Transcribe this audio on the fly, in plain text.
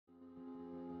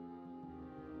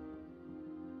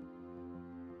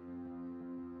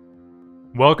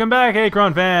Welcome back,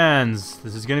 Achron fans!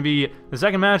 This is going to be the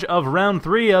second match of round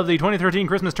 3 of the 2013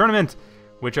 Christmas Tournament,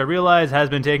 which I realize has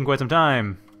been taking quite some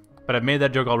time, but I've made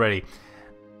that joke already.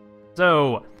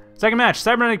 So, second match,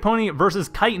 CyberneticPony versus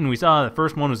Kytin. We saw the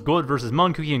first one was Good versus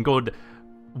Monkuki, and Good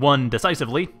won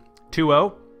decisively,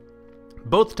 2-0.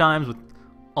 Both times with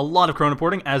a lot of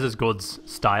chronoporting, as is Good's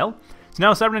style. So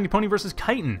now CyberneticPony versus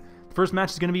Kytin. The first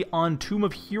match is going to be on Tomb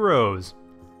of Heroes.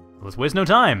 Let's waste no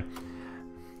time.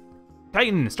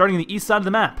 Kytin, starting on the east side of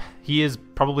the map. He is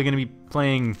probably going to be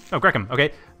playing... Oh, Grekim. Okay,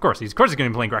 of course he's going to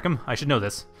be playing Grekim. I should know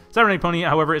this. CyberneticPony,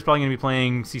 however, is probably going to be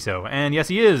playing CESO. And yes,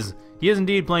 he is. He is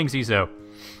indeed playing CESO.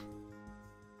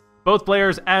 Both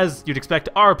players, as you'd expect,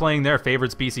 are playing their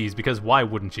favorite species, because why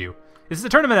wouldn't you? This is a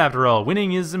tournament after all.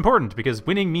 Winning is important, because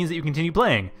winning means that you continue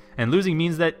playing. And losing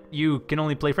means that you can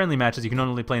only play friendly matches, you can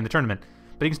only play in the tournament.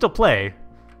 But you can still play. I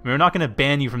mean, we're not going to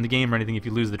ban you from the game or anything if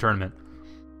you lose the tournament.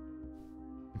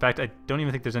 In fact, I don't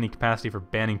even think there's any capacity for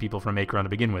banning people from Achron to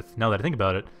begin with, now that I think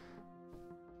about it.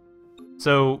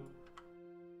 So,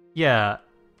 yeah.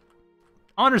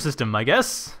 Honor system, I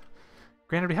guess.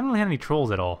 Granted, we haven't really had any trolls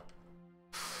at all.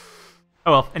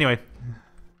 Oh well, anyway.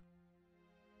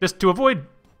 Just to avoid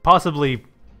possibly,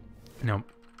 you know,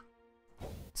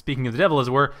 speaking of the devil as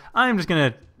it were, I'm just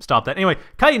gonna stop that. Anyway,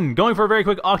 Kytin going for a very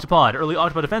quick Octopod. Early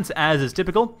Octopod defense, as is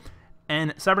typical.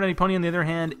 And CyberneticPony, on the other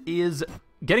hand, is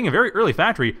getting a very early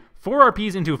factory. 4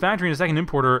 RPs into a factory and a second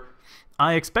importer.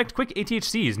 I expect quick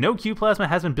ATHCs. No Q Plasma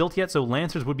has been built yet, so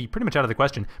Lancers would be pretty much out of the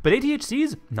question. But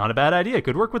ATHCs, not a bad idea.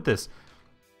 Could work with this.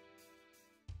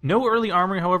 No early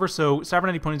armory, however, so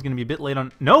CyberneticPony is going to be a bit late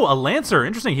on... No, a Lancer!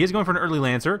 Interesting, he is going for an early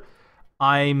Lancer.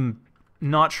 I'm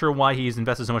not sure why he's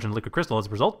invested so much in Liquid Crystal as a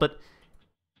result, but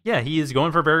yeah, he is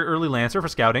going for a very early Lancer for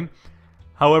scouting.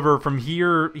 However, from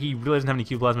here, he really doesn't have any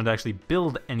Q Plasma to actually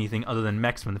build anything other than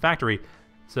mechs from the factory.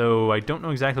 So I don't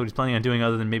know exactly what he's planning on doing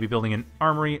other than maybe building an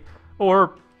armory,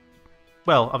 or,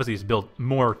 well, obviously he's built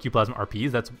more Q Plasma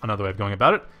RPs. That's another way of going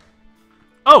about it.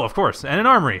 Oh, of course, and an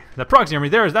armory. The proxy armory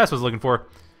there, that's what I was looking for.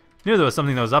 Knew there was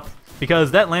something that was up, because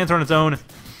that Lancer on its own,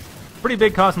 pretty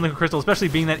big cost in Liquid Crystal, especially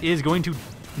being that it is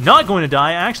not going to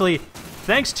die. Actually,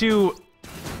 thanks to,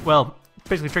 well,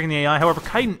 basically tricking the AI. However,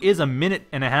 Kytin is a minute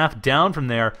and a half down from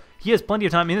there. He has plenty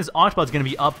of time, and his Octopod's going to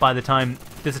be up by the time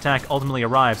this attack ultimately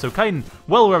arrives. So Kytin,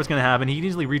 well aware of what's going to happen. He can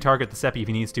easily retarget the Seppi if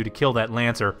he needs to kill that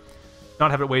Lancer. Not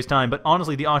have it waste time, but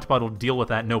honestly, the Octopod will deal with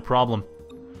that, no problem.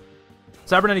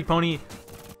 CyberneticPony,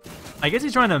 I guess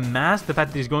he's trying to mask the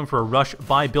fact that he's going for a rush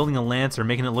by building a Lancer,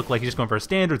 making it look like he's just going for a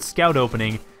standard scout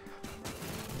opening.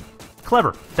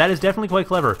 Clever. That is definitely quite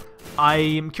clever. I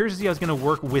am curious to see how it's going to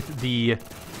work with the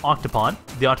Octopod.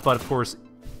 The Octopod, of course,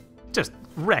 just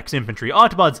wrecks infantry.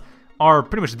 Octopods are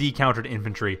pretty much the countered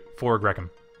infantry for Grekim.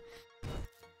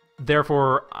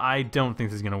 Therefore, I don't think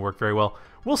this is going to work very well.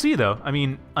 We'll see, though. I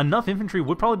mean, enough infantry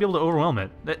would probably be able to overwhelm it.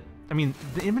 I mean,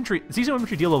 the CESO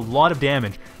infantry deal a lot of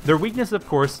damage. Their weakness, of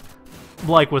course,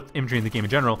 like with infantry in the game in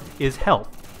general, is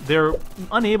health. They're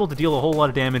unable to deal a whole lot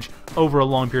of damage over a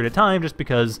long period of time just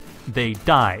because they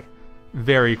die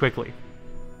very quickly.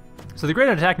 So they're great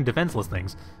at attacking defenseless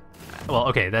things. Well,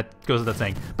 okay, that goes without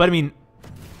saying. But I mean,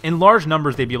 in large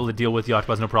numbers, they'd be able to deal with the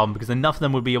Octopods no problem, because enough of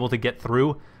them would be able to get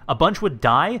through. A bunch would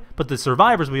die, but the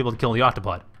survivors would be able to kill the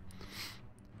Octopod.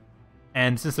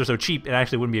 And since they're so cheap, it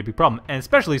actually wouldn't be a big problem. And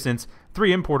especially since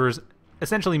 3 importers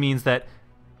essentially means that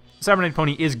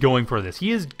CyberneticPony is going for this.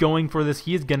 He is going for this.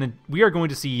 We are going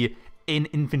to see an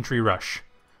infantry rush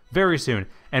very soon.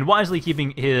 And wisely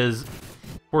keeping his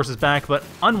forces back, but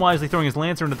unwisely throwing his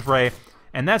Lancer into the fray.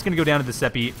 And that's going to go down to the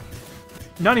Seppi.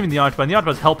 Not even the Octopod. The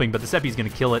Octopod's helping, but the Seppi is going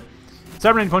to kill it.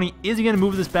 CyberneticPony, is he going to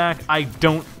move this back? I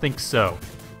don't think so.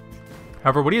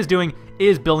 However, what he is doing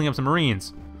is building up some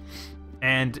Marines.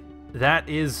 And that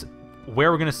is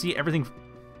where we're going to see everything...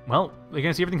 Well, we're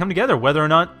going to see everything come together, whether or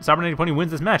not CyberneticPony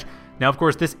wins this match. Now, of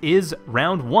course, this is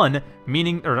round 1,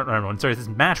 meaning... Or not round 1, sorry, this is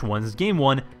match 1. This is game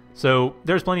 1. So,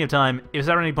 there's plenty of time. If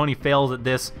CyberneticPony fails at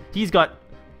this, he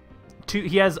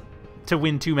has to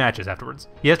win 2 matches afterwards.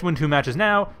 He has to win 2 matches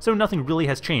now, so nothing really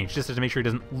has changed, just to make sure he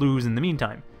doesn't lose in the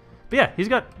meantime. But yeah, he's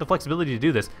got the flexibility to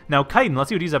do this. Now, Kytin, let's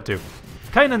see what he's up to.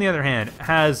 Kytin, on the other hand,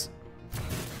 has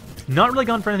not really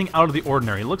gone for anything out of the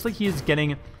ordinary. It looks like he is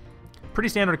getting pretty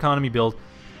standard economy build.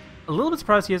 A little bit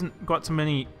surprised he hasn't got so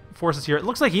many forces here. It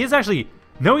looks like he is actually...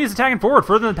 No, he is attacking forward.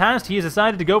 Further in the past, he has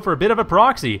decided to go for a bit of a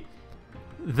proxy.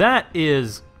 That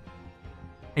is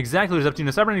exactly what he's up to.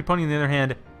 Now, CyberneticPony, on the other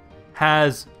hand,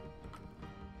 has...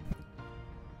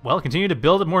 Well, continued to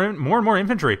build up more and more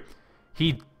infantry.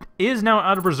 He is now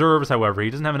out of reserves, however.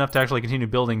 He doesn't have enough to actually continue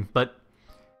building, but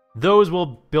those will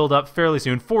build up fairly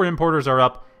soon. 4 importers are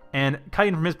up, And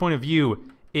Kytin, from his point of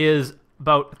view, is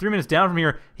about 3 minutes down from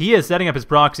here. He is setting up his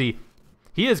proxy.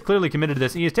 He is clearly committed to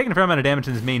this. He has taken a fair amount of damage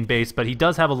in his main base, but he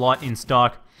does have a lot in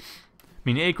stock. I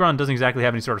mean, Achron doesn't exactly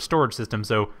have any sort of storage system,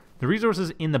 so the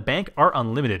resources in the bank are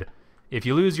unlimited. If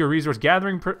you lose your resource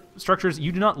gathering structures,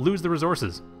 you do not lose the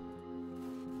resources.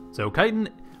 So Kytin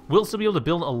will still be able to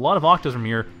build a lot of octos from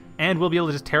here, and will be able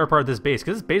to just tear apart this base,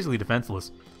 because it's basically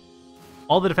defenseless.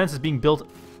 All the defense is being built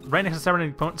right next to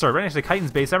right next to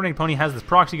Kytin's base. CyberneticPony has this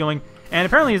proxy going, and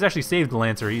apparently he's actually saved the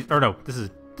Lancer. Or no, this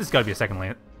has got to be a second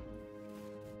Lancer.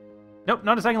 Nope,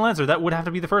 not a second Lancer. That would have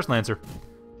to be the first Lancer.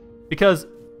 Because,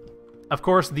 of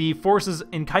course, the forces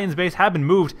in Kytin's base have been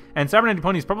moved, and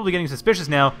CyberneticPony is probably getting suspicious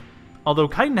now. Although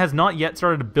Kytin has not yet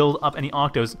started to build up any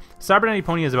octos,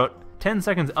 CyberneticPony is about 10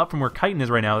 seconds up from where Kytin is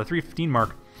right now, the 315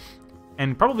 mark,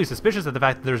 and probably suspicious of the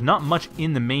fact that there's not much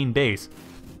in the main base.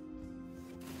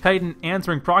 Kytin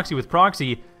answering proxy with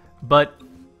proxy, but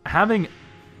having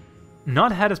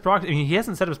not had his proxy, I mean, he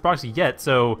hasn't set up his proxy yet,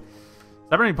 so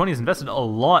CyberneticPony has invested a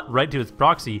lot right to his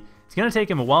proxy. It's going to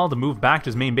take him a while to move back to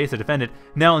his main base to defend it.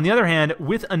 Now, on the other hand,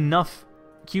 with enough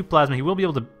cube plasma, he will be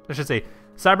able to, I should say,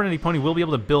 CyberneticPony will be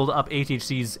able to build up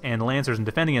HHCs and Lancers and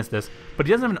defend against this, but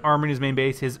he doesn't have an armor in his main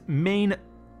base. His main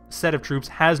set of troops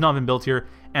has not been built here,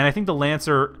 and I think the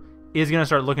Lancer is going to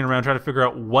start looking around, trying to figure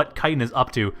out what Kytin is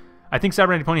up to. I think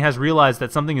CyberneticPony has realized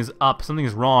that something is up, something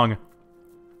is wrong.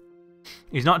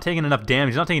 He's not taking enough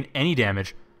damage, he's not taking any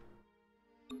damage.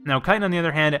 Now, Kytin, on the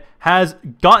other hand, has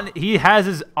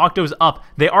his octos up.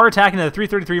 They are attacking at the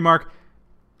 333 mark,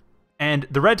 and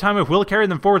the red time wave will carry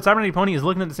them forward. CyberneticPony is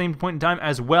looking at the same point in time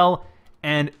as well,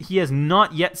 and he has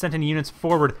not yet sent any units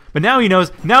forward. But now he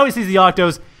knows, now he sees the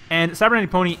octos, and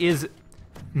CyberneticPony is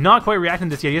not quite reacting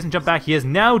to this yet. He hasn't jumped back. He has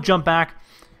now jumped back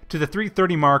to the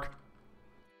 330 mark,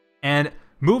 and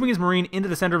moving his Marine into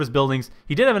the center of his buildings.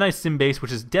 He did have a nice sim base,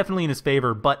 which is definitely in his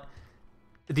favor, but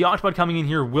the Octobot coming in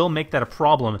here will make that a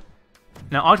problem.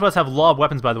 Now, Octobots have lob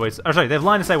weapons, by the way. Or sorry, they have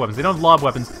line-of-sight weapons. They don't have lob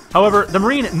weapons. However, the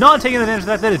Marine, not taking advantage of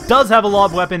the fact that it does have a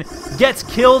lob weapon, gets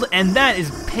killed, and that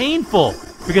is painful,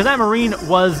 because that Marine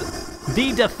was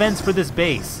the defense for this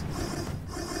base.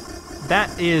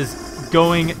 That is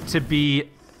going to be...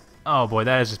 Oh boy,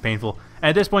 that is just painful. And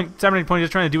at this point, CyberneticPony is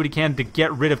just trying to do what he can to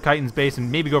get rid of Kytin's base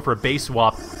and maybe go for a base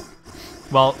swap.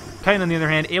 While Kytin, on the other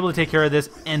hand, able to take care of this,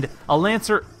 and a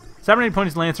Lancer...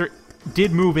 CyberneticPony's Lancer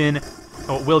did move in,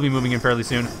 will be moving in fairly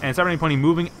soon, and CyberneticPony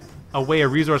moving away a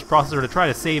resource processor to try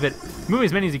to save it, moving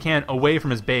as many as he can away from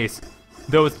his base,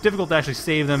 though it's difficult to actually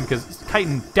save them because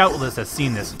Kytin doubtless has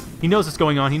seen this. He knows what's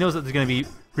going on, he knows that there's going to be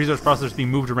resource processors being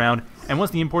moved around, and once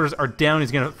the importers are down,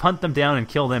 he's going to hunt them down and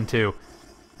kill them too.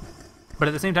 But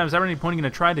at the same time, CyberneticPony going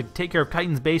to try to take care of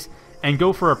Kytin's base and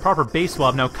go for a proper base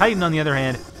swap. Now, Kytin, on the other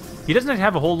hand, he doesn't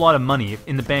have a whole lot of money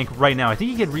in the bank right now. I think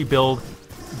he could rebuild,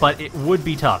 but it would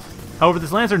be tough. However,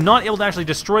 this Lancer not able to actually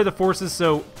destroy the forces,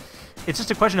 so it's just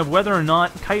a question of whether or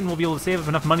not Kytin will be able to save up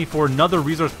enough money for another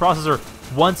resource processor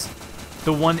once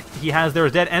the one he has there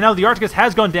is dead. And now the Arcticus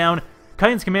has gone down.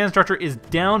 Kytin's command structure is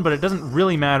down, but it doesn't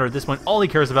really matter at this point. All he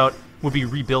cares about would be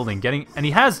rebuilding, and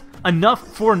he has enough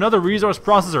for another resource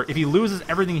processor. If he loses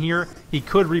everything here, he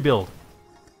could rebuild.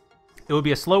 It would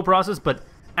be a slow process, but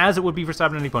as it would be for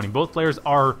CyberneticPony. Both players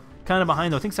are kind of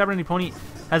behind, though. I think CyberneticPony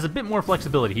has a bit more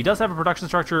flexibility. He does have a production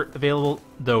structure available,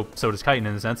 though so does Kytin in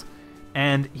a sense,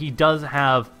 and he does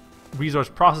have resource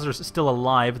processors still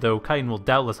alive, though Kytin will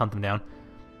doubtless hunt them down.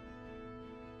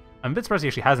 I'm a bit surprised he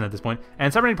actually hasn't at this point.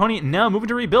 And CyberneticPony now moving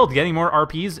to rebuild, getting more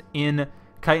RPs in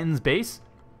Kytin's base.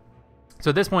 So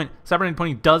at this point,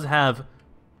 CyberneticPony does have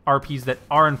RPs that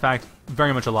are, in fact,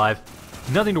 very much alive.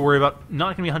 Nothing to worry about.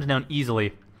 Not going to be hunted down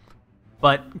easily.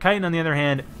 But Kytin, on the other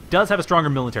hand, does have a stronger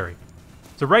military.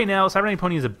 So right now,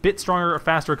 CyberneticPony is a bit stronger, a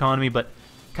faster economy, but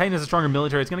Kytin has a stronger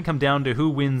military. It's going to come down to who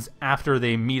wins after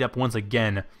they meet up once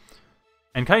again.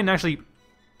 And Kytin actually...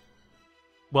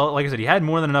 Well, like I said, he had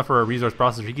more than enough for a resource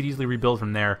processor. He could easily rebuild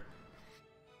from there.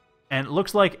 And it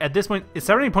looks like, at this point,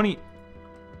 CyberneticPony...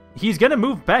 He's going to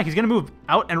move back. He's going to move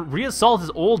out and reassault his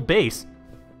old base.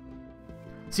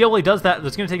 See how well he does that?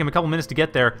 It's going to take him a couple minutes to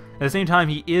get there. At the same time,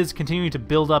 he is continuing to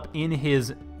build up in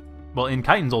his... Well, in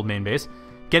Kytin's old main base.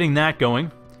 Getting that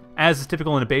going, as is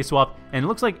typical in a base swap. And it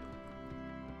looks like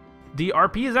the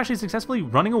RP is actually successfully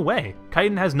running away.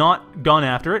 Kytin has not gone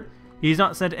after it. He's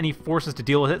not sent any forces to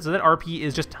deal with it. So that RP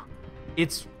is just...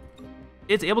 It's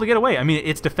able to get away. I mean,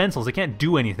 it's defenseless. It can't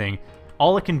do anything.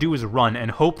 All it can do is run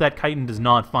and hope that Kytin does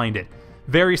not find it.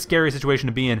 Very scary situation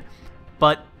to be in.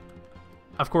 But,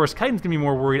 of course, Kytin's going to be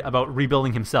more worried about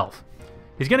rebuilding himself.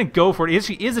 He's going to go for it.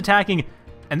 He is attacking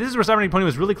And this is where CyberneticPony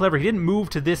was really clever. He didn't move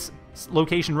to this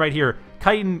location right here.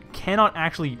 Kytin cannot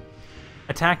actually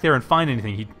attack there and find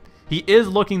anything. He is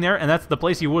looking there, and that's the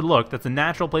place he would look. That's a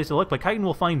natural place to look, but Kytin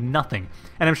will find nothing.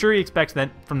 And I'm sure he expects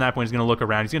that from that point he's going to look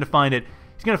around. He's going to find it.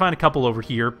 He's going to find a couple over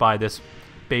here by this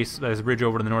base, this ridge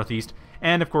over to the northeast.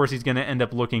 And, of course, he's going to end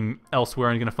up looking elsewhere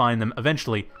and he's going to find them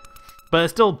eventually. But it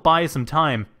still buys some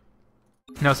time.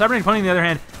 Now, CyberneticPony, on the other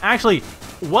hand, actually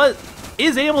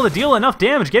is able to deal enough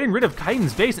damage, getting rid of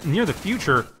Kytin's base near the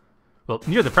future. Well,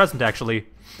 near the present, actually.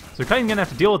 So Kytin's going to have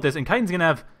to deal with this, and Kytin's going to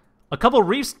have a couple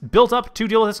reefs built up to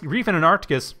deal with this, reef and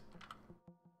Antarcticus.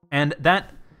 And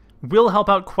that will help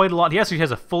out quite a lot. He actually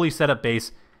has a fully set up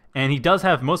base, and he does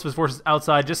have most of his forces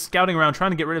outside, just scouting around,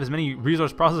 trying to get rid of as many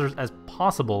resource processors as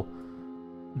possible.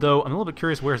 Though, I'm a little bit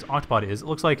curious where his Octopod is. It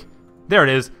looks like, there it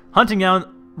is, hunting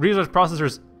down resource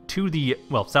processors to the,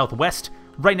 well, southwest,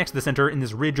 right next to the center in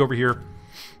this ridge over here.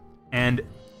 And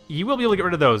you will be able to get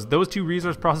rid of those. Those 2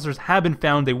 resource processors have been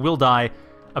found. They will die.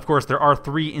 Of course, there are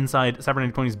 3 inside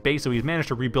CyberneticPony's base, so he's managed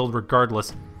to rebuild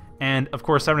regardless. And, of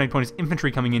course, CyberneticPony's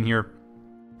infantry coming in here.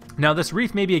 Now, this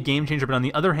reef may be a game changer, but on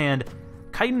the other hand,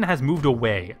 Kytin has moved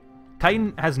away.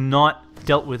 Kytin has not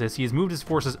dealt with this. He has moved his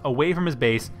forces away from his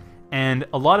base, and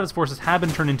a lot of his forces have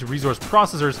been turned into resource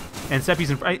processors and set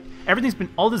pieces. Everything's been,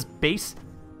 all this base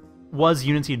was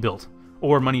units he'd built,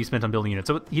 or money he spent on building units.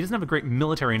 So he doesn't have a great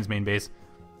military in his main base,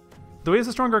 though he has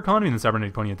a stronger economy than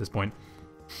CyberneticPony at this point.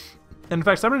 And in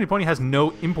fact, CyberneticPony has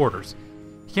no importers.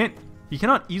 He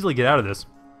cannot easily get out of this.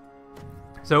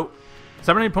 So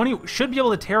CyberneticPony should be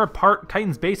able to tear apart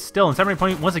Kytin's base still, and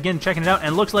CyberneticPony once again checking it out, and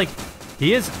it looks like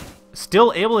he is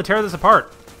still able to tear this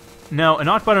apart. Now, an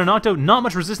Octopod and an Octo, not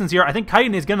much resistance here. I think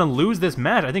Kytin is going to lose this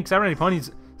match. I think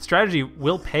CyberneticPony's strategy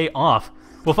will pay off.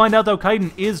 We'll find out, though.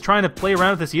 Kytin is trying to play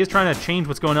around with this. He is trying to change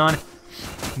what's going on.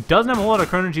 He doesn't have a whole lot of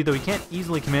chrono energy, though he can't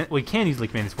easily command... Well, he can easily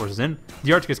command his forces in.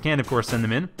 The Arcticus can, of course, send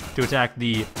them in to attack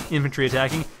the infantry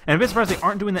attacking. And I'm a bit surprised they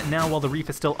aren't doing that now while the reef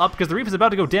is still up, because the reef is about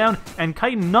to go down, and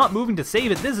Kytin not moving to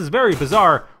save it. This is very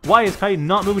bizarre. Why is Kytin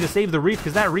not moving to save the reef?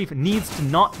 Because that reef needs to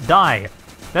not die.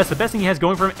 That's the best thing he has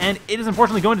going for him, and it is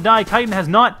unfortunately going to die. Kytin has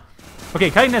not... Okay,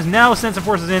 Kytin has now sent some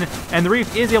forces in, and the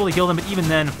reef is able to kill them, but even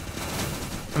then...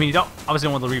 I mean, you obviously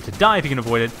don't want the reef to die if you can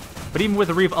avoid it, but even with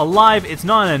the reef alive, it's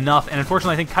not enough, and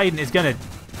unfortunately I think Kytin is going to...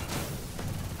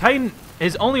 Kytin,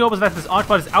 his only hope is the fact that this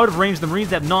Octopod is out of range. The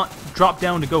Marines have not dropped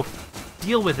down to go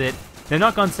deal with it. They've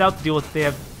not gone south to deal with it. They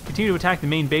have continued to attack the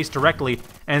main base directly,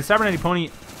 and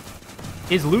CyberneticPony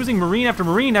is losing Marine after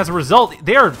Marine as a result.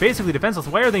 They are basically defenseless.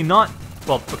 Why are they not...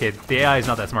 Well, okay, the AI is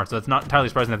not that smart, so it's not entirely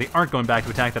surprising that they aren't going back to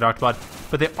attack that Octopod,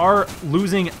 but they are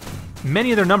losing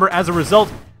many of their number as a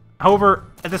result. However,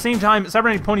 at the same time,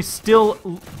 CyberneticPony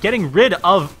still getting rid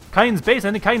of Kytin's base.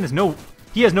 I think Kytin has no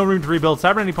room to rebuild.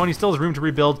 CyberneticPony still has room to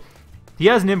rebuild. He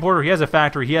has an importer, he has a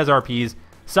factory, he has RPs.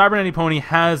 CyberneticPony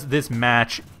has this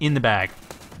match in the bag.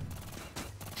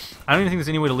 I don't even think there's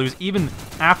any way to lose. Even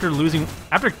after losing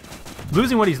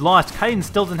what he's lost, Kytin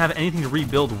still doesn't have anything to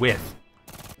rebuild with.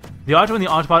 The Octo and the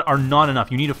Octopod are not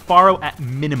enough. You need a Pharaoh at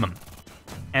minimum,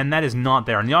 and that is not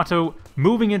there. And the Octo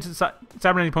moving into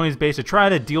CyberneticPony's base to try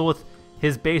to deal with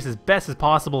his base as best as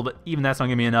possible, but even that's not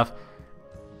going to be enough.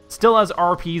 Still has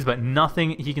RPs, but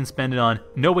nothing he can spend it on.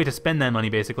 No way to spend that money,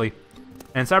 basically.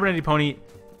 And CyberneticPony,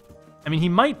 I mean, he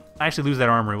might actually lose that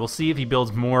armory. We'll see if he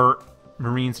builds more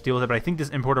Marines to deal with it, but I think this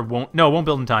importer won't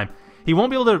build in time. He won't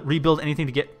be able to rebuild anything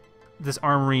to get this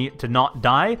armory to not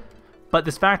die, but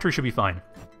this factory should be fine.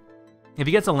 If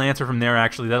he gets a Lancer from there,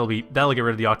 actually, that'll get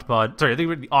rid of the Octopod. Sorry, I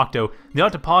think the Octo. The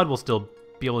Octopod will still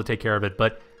be able to take care of it,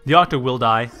 but the Octo will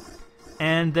die,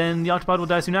 and then the Octopod will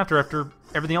die soon after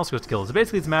everything else goes to kill it. So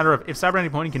basically, it's a matter of if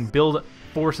CyberneticPony can build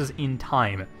forces in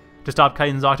time to stop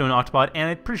Kytin's Octo and Octopod, and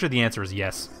I'm pretty sure the answer is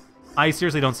yes. I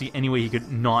seriously don't see any way he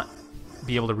could not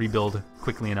be able to rebuild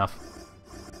quickly enough.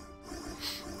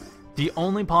 The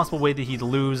only possible way that he'd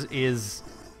lose is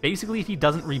basically if he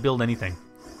doesn't rebuild anything.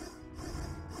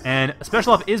 And a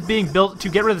special off is being built to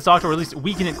get rid of this Octo, or at least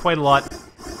weaken it quite a lot.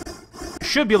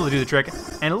 Should be able to do the trick,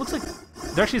 and it looks like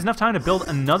there actually is enough time to build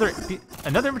another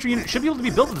infantry unit. Should be able to be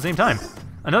built at the same time.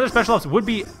 Another special ops would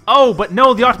be... Oh, but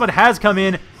no, the Octopod has come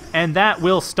in, and that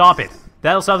will stop it.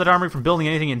 That'll stop that armory from building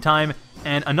anything in time,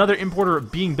 and another importer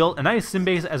being built. A nice sim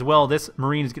base as well. This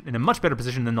Marine is in a much better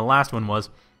position than the last one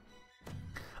was.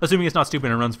 Assuming it's not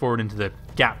stupid and runs forward into the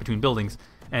gap between buildings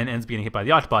and ends up getting hit by the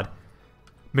Octopod.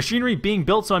 Machinery being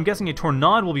built, so I'm guessing a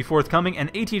Tornado will be forthcoming,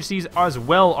 and ATHCs as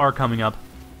well are coming up.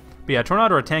 But yeah,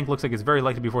 Tornado or a tank looks like it's very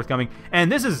likely to be forthcoming. And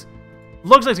this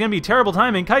looks like it's going to be terrible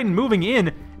timing. Kytin moving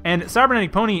in, and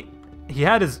CyberneticPony, he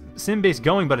had his sim base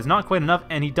going, but it's not quite enough,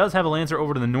 and he does have a Lancer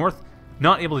over to the north.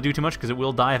 not able to do too much because it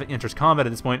will die if it enters combat at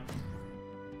this point.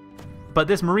 But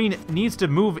this Marine needs to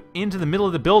move into the middle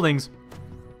of the buildings.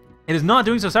 It is not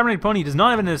doing so. CyberneticPony does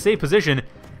not have it in a safe position,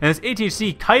 and it's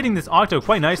ATHC kiting this Octo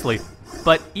quite nicely.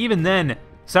 But even then,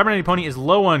 CyberneticPony is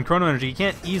low on chrono energy. He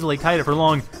can't easily kite it for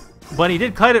long, but he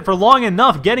did kite it for long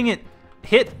enough, getting it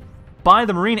hit by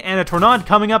the Marine, and a Tornado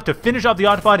coming up to finish off the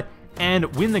Octopod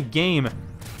and win the game.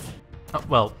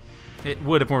 Well, it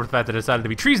would if more for the fact that it decided to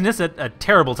be treasonous at a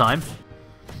terrible time.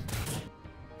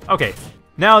 Okay,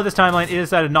 now this timeline, it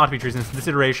decided not to be treasonous in this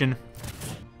iteration.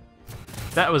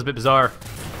 That was a bit bizarre.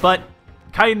 But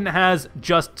Kytin has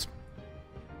just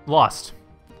lost.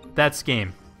 That's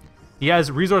game. He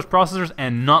has resource processors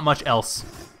and not much else.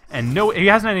 And no, he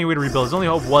hasn't had any way to rebuild. His only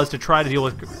hope was to try to deal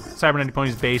with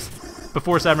CyberneticPony's base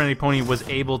before CyberneticPony was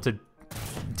able to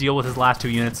deal with his last 2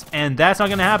 units. And that's not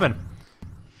going to happen.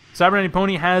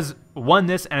 CyberneticPony has won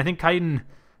this, and I think Kytin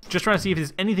just trying to see if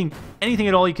there's anything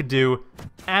at all he could do,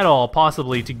 at all,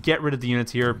 possibly, to get rid of the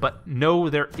units here. But no,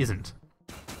 there isn't.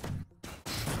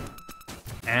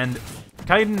 And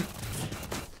Kytin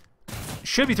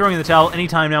should be throwing in the towel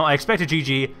anytime now. I expect a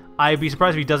GG. I'd be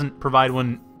surprised if he doesn't provide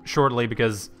one shortly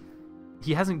because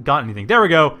he hasn't got anything. There we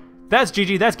go. That's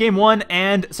GG. That's game 1,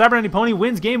 and CyberneticPony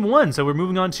wins game 1. So we're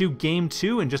moving on to game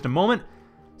 2 in just a moment.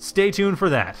 Stay tuned for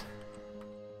that.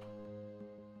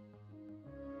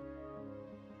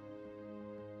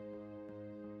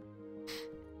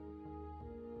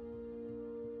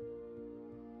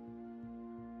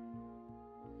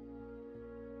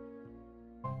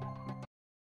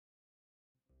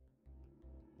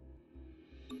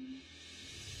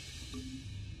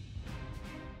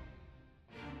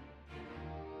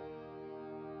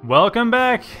 Welcome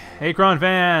back, Achron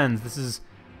fans. This is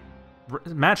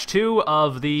match 2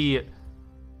 of the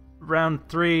round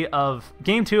 3 of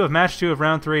game 2 of match 2 of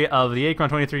round 3 of the Achron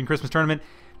 23 Christmas Tournament.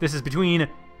 This is between,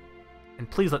 and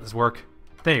please let this work.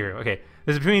 There you go. Okay,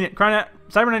 this is between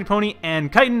CyberneticPony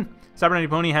and Kytin.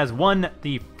 CyberneticPony has won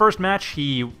the first match.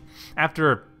 He,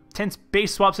 after a tense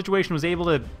base swap situation, was able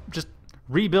to just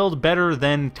rebuild better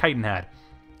than Kytin had,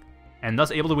 and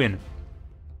thus able to win.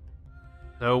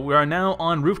 So we are now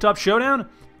on Rooftop Showdown,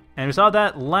 and we saw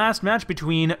that last match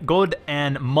between God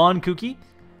and Monkuki.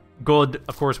 God,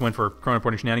 of course, went for chrono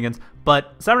porting shenanigans,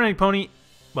 but CyberneticPony,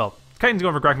 well, Kytin's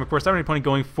going for Grekim, of course. CyberneticPony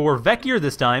going for Vecgir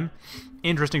this time.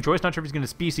 Interesting choice. Not sure if he's going to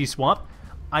species swap.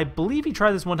 I believe he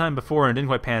tried this one time before and didn't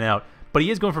quite pan out, but he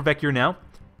is going for Vecgir now.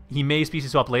 He may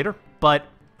species swap later, but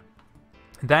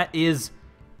that is,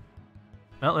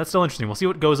 well, that's still interesting. We'll see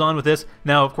what goes on with this.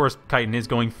 Now, of course, Kytin is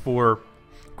going for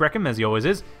Grekim, as he always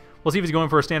is. We'll see if he's going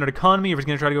for a standard economy or if he's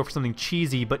going to try to go for something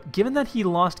cheesy, but given that he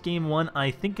lost game 1, I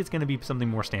think it's going to be something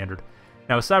more standard.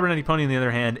 Now, with CyberneticPony, on the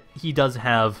other hand, he does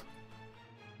have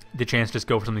the chance to just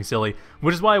go for something silly,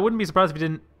 which is why I wouldn't be surprised if he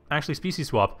didn't actually species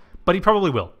swap, but he probably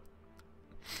will.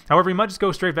 However, he might just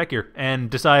go straight Vecgir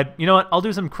and decide, you know what, I'll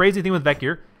do some crazy thing with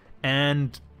Vecgir,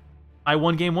 and I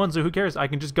won game 1, so who cares? I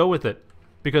can just go with it,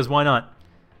 because why not?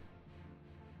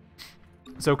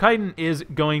 So Kytin is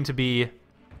going to be,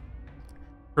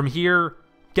 from here,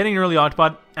 getting an early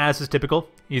Octopod, as is typical.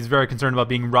 He's very concerned about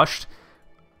being rushed.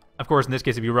 Of course, in this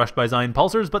case, he'd be rushed by Zion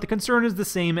Pulsars, but the concern is the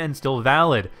same and still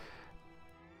valid.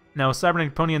 Now,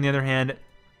 CyberneticPony, on the other hand,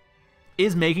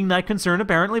 is making that concern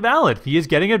apparently valid. He is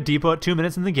getting a depot at 2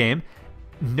 minutes in the game.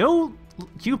 No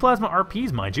Q-Plasma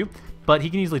RPs, mind you, but he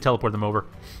can easily teleport them over.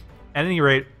 At any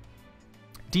rate,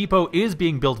 depot is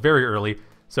being built very early,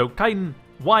 so Kytin,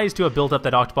 wise to have built up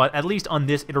that Octopod, at least on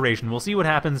this iteration. We'll see what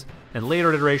happens in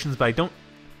later iterations, but I don't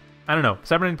know.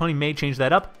 CyberneticPony may change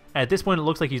that up. At this point, it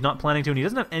looks like he's not planning to, and he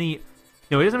doesn't have any,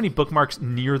 he doesn't have any bookmarks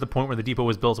near the point where the depot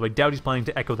was built, so I doubt he's planning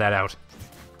to echo that out.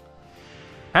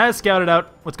 Has scouted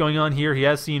out what's going on here. He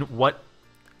has seen what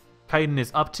Kytin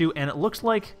is up to, and it looks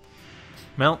like,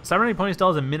 well, CyberneticPony still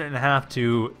has a minute and a half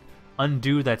to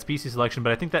undo that species selection,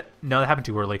 but I think that, no, that happened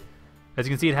too early. As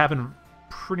you can see, it happened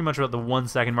pretty much about the 1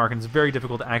 second mark, and it's very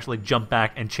difficult to actually jump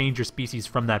back and change your species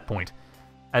from that point.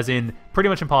 As in, pretty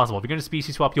much impossible. If you're going to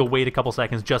species swap, you'll wait a couple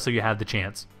seconds just so you have the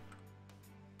chance.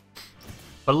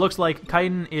 But it looks like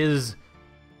Kytin is,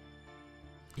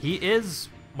 he is,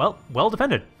 well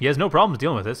defended. He has no problems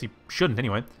dealing with this. He shouldn't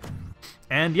anyway.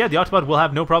 And yeah, the Octopod will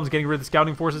have no problems getting rid of the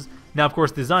scouting forces. Now, of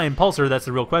course, the Zion Pulsar, that's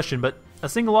the real question, but a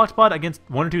single Octopod against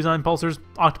 1 or 2 Zion Pulsars,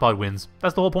 Octopod wins.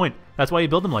 That's the whole point. That's why you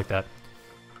build them like that.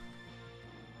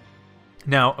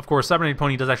 Now, of course,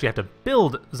 CyberneticPony does actually have to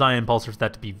build Zion Pulsar for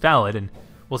that to be valid, and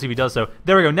we'll see if he does so.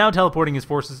 There we go, now teleporting his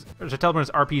forces, or teleporting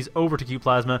his RPs over to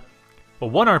Q-Plasma. Well,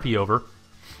 1 RP over,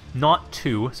 not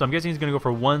 2, so I'm guessing he's going to go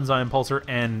for 1 Zion Pulsar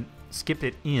and skip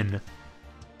it in.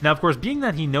 Now, of course, being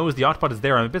that he knows the Octopod is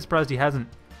there, I'm a bit surprised he hasn't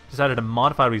decided to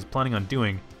modify what he's planning on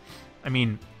doing. I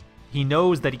mean, he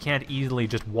knows that he can't easily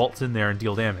just waltz in there and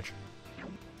deal damage.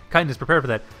 Kytin is prepared for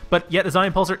that, but yet the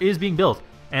Zion Pulsar is being built,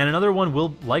 and another one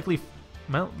will likely,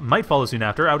 well, might follow soon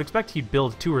after. I would expect he'd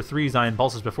build 2 or 3 Zion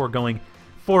Pulsars before going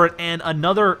for it, and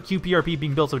another QPRP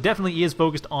being built, so definitely he is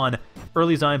focused on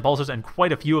early Zion Pulsars, and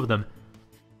quite a few of them.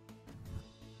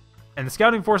 And the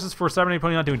scouting forces for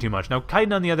CyberneticPony not doing too much. Now,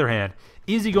 Kytin, on the other hand,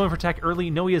 is he going for tech early?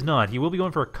 No, he is not. He will be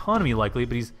going for economy, likely,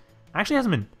 but he's actually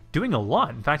hasn't been doing a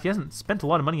lot. In fact, he hasn't spent a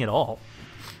lot of money at all.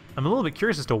 I'm a little bit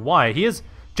curious as to why. He is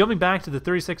jumping back to the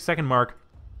 36-second mark.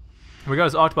 We got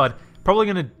his Octopod. Probably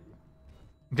going to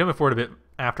jump forward a bit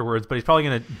afterwards, but he's probably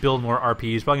going to build more RP.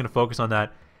 He's probably going to focus on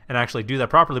that and actually do that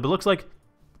properly. But it looks like,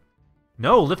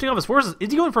 no, lifting off his forces.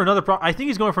 Is he going for another I think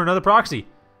he's going for another proxy.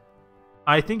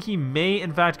 I think he may,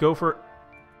 in fact, go for...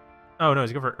 Oh, no,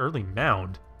 he's going for an early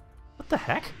mound. What the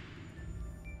heck?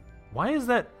 Why is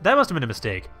that? That must have been a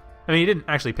mistake. I mean, he didn't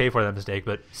actually pay for that mistake,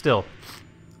 but still.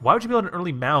 Why would you build an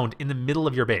early mound in the middle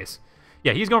of your base?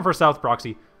 Yeah, he's going for a south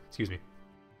proxy. Excuse me.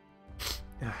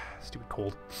 Stupid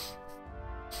cold.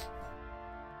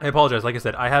 I apologize. Like I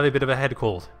said, I have a bit of a head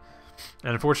cold.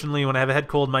 And unfortunately, when I have a head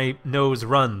cold, my nose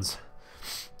runs.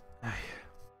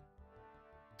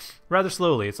 Rather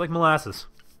slowly. It's like molasses.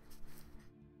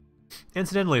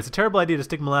 Incidentally, it's a terrible idea to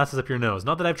stick molasses up your nose.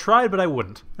 Not that I've tried, but I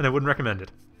wouldn't. And I wouldn't recommend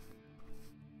it.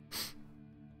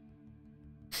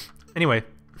 Anyway,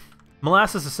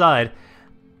 molasses aside,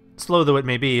 slow though it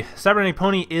may be,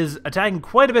 CyberneticPony is attacking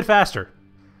quite a bit faster.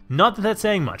 Not that that's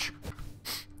saying much.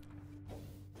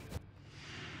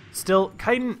 Still,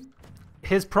 Kytin,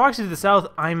 his proxy to the south,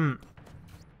 I'm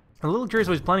a little curious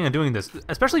what he's planning on doing this,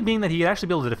 especially being that he could actually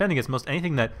be able to defend against most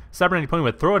anything that CyberneticPony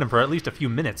would throw at him for at least a few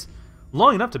minutes.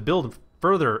 Long enough to build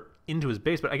further into his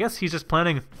base, but I guess he's just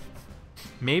planning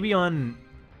maybe on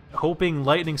hoping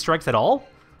lightning strikes at all?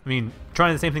 I mean,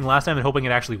 trying the same thing last time and hoping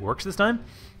it actually works this time?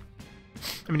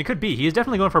 I mean, it could be. He is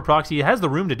definitely going for a proxy. He has the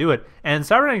room to do it, and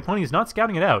CyberneticPony is not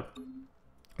scouting it out.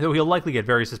 Though he'll likely get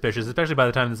very suspicious, especially by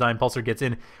the time the Zion Pulsar gets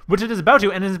in, which it is about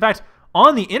to, and is in fact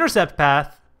on the intercept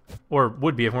path, or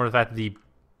would be if more of the fact that the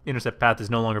intercept path is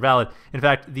no longer valid. In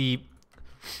fact, the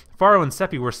Faro and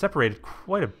Seppi were separated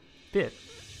quite a bit.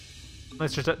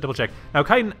 Let's just double check. Now,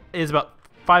 Kytin is about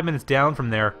 5 minutes down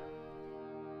from there,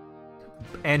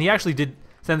 and he actually did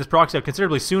send this proxy out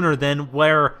considerably sooner than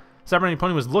where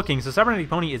CyberneticPony was looking, so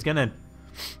CyberneticPony is going to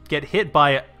get hit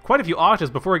by quite a few octaves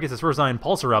before he gets his first Zion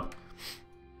Pulsar up.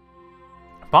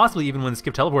 Possibly even when the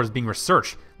Skip Teleport is being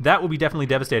researched. That would be definitely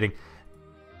devastating.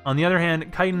 On the other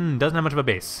hand, Kytin doesn't have much of a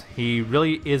base. He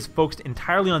really is focused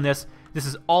entirely on this. This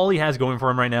is all he has going for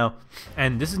him right now.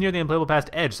 And this is near the unplayable past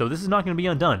edge, so this is not going to be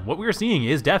undone. What we are seeing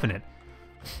is definite.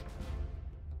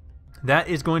 That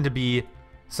is going to be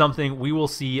something we will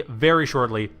see very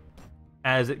shortly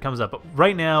as it comes up. But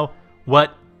right now,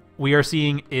 what we are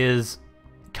seeing is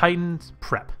Kytin's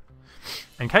prep.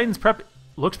 And Kytin's prep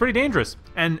looks pretty dangerous.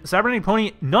 And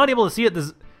CyberneticPony not able to see it.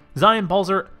 The Zion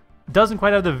Pulsar doesn't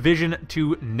quite have the vision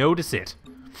to notice it.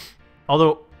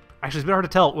 Although, actually, it's a bit hard to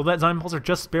tell. Will that Zion Pulsar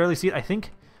just barely see it? I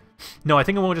think. No, I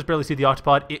think it won't just barely see the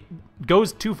Octopod. It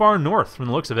goes too far north from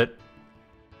the looks of it.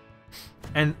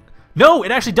 And no,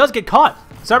 it actually does get caught.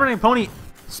 CyberneticPony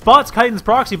spots Kytin's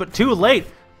proxy, but too late.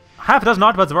 Half a dozen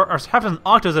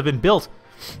octos have been built,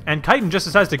 and Kytin just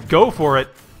decides to go for it.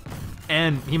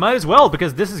 And he might as well,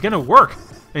 because this is going to work.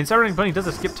 I mean, CyberneticPony does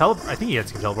a skip teleport. I think he had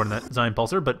skip teleport in that Zion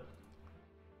Pulsar, but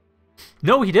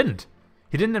no, he didn't.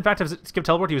 He didn't, in fact, have skip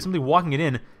teleport. He was simply walking it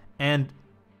in, and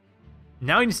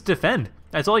now he needs to defend.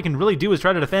 That's all he can really do is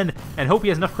try to defend and hope he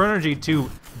has enough chrono energy to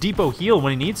depot heal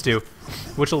when he needs to,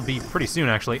 which will be pretty soon,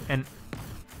 actually. And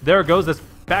there it goes. That's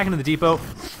back into the depot.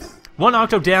 One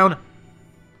octo down,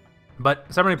 but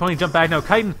CyberneticPony jumped back. Now,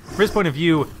 Kytin, from his point of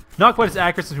view, not quite as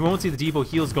accurate since we won't see the depot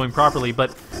heals going properly,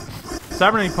 but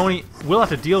CyberneticPony will have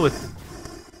to deal with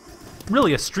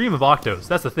really a stream of octos.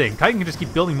 That's the thing. Kytin can just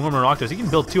keep building more and more octos. He can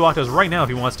build 2 octos right now if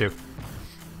he wants to.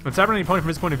 But CyberneticPony, from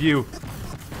his point of view,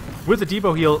 with the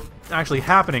depot heal actually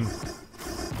happening,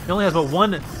 he only has about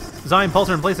 1 Zion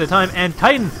Pulsar in place at a time, and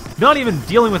Kytin not even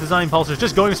dealing with the Zion Pulsars,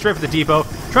 just going straight for the depot,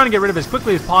 trying to get rid of it as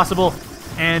quickly as possible,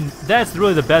 and that's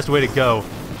really the best way to go.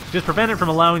 Just prevent it from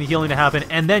allowing the healing to happen,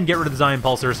 and then get rid of the Zion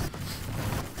Pulsars.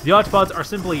 The Octopods are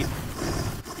simply...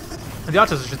 The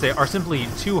Octos, I should say, are simply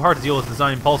too hard to deal with the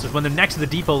Zion Pulsars when they're next to the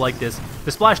depot like this.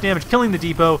 The splash damage killing the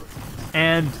depot,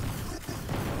 and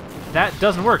that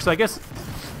doesn't work. So I guess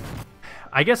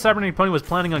CyberneticPony was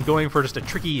planning on going for just a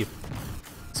tricky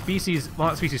species, well,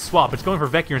 not species swap, but it's going for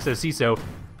Vecgir instead of CESO.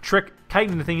 Trick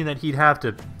Kytin into thinking that he'd have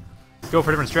to go for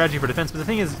a different strategy for defense. But the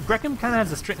thing is, Grekim kind of has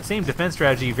the same defense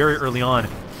strategy very early on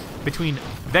between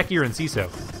Vecgir and CESO.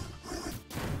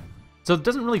 So it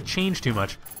doesn't really change too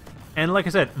much. And like I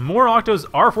said, more Octos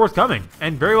are forthcoming,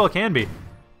 and very well can be.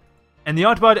 And the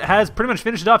Octobot has pretty much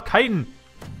finished it off. Kytin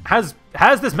has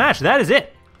this match. That is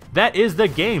it. That is the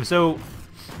game. So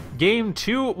game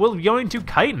 2 will be going to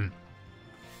Kytin.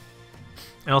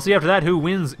 And I'll see after that who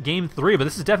wins game 3, but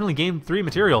this is definitely game 3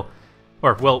 material.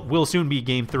 Or, well, will soon be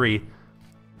game 3.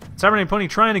 CyberneticPony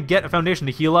trying to get a foundation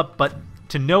to heal up, but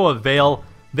to no avail.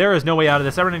 There is no way out of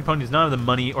this. CyberneticPony does not have the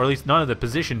money, or at least not have the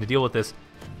position to deal with this.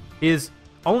 His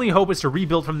only hope is to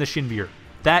rebuild from the Shinvir.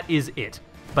 That is it.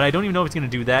 But I don't even know if he's going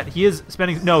to do that. He is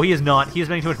spending... No, he is not. He is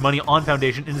spending too much money on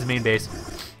foundation in his main base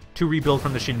to rebuild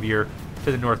from the Shinvir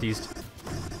to the northeast.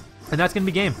 And that's going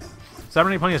to be game.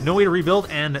 CyberneticPony has no way to rebuild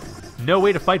and no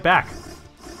way to fight back.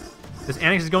 This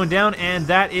annex is going down, and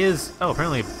that is... Oh,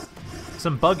 apparently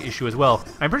some bug issue as well.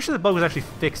 I'm pretty sure the bug was actually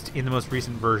fixed in the most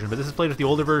recent version, but this is played with the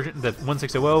older version, the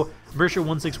 1600. I'm pretty sure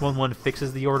 1611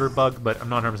 fixes the order bug, but I'm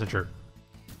not 100% sure.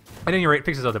 At any rate,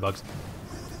 fixes other bugs.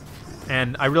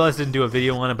 And I realized I didn't do a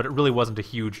video on it, but it really wasn't a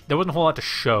huge... There wasn't a whole lot to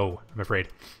show, I'm afraid.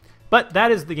 But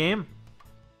that is the game.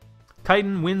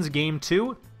 Kytin wins game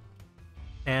 2.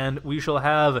 And we shall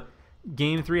have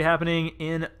game 3 happening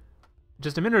in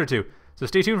just a minute or two. So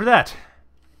stay tuned for that.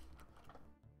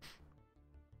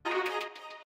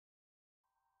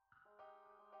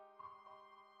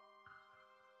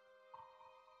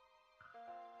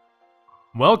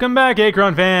 Welcome back,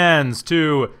 Achron fans,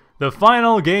 to the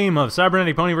final game of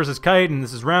CyberneticPony vs. Kytin.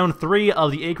 This is round 3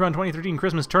 of the Achron 2013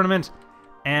 Christmas Tournament,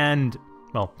 and,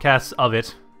 well, casts of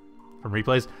it from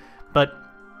replays. But,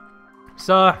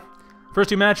 saw first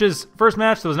 2 matches. First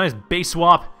match, there was a nice base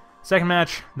swap. Second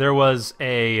match, there was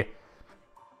a,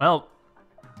 well,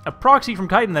 a proxy from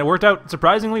Kytin that worked out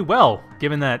surprisingly well,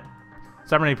 given that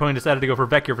CyberneticPony decided to go for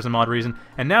Vecgir for some odd reason.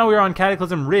 And now we're on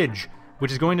Cataclysm Ridge,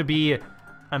 which is going to be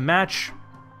a match...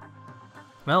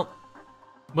 Well,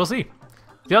 we'll see.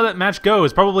 See how that match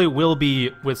goes. Probably will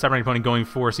be with CyberneticPony going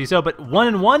for CESO, but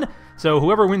 1-1. So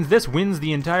whoever wins this wins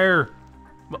the entire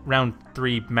round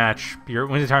 3 match. Wins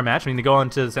the entire match. I mean, they go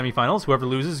on to the semifinals. Whoever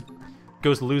loses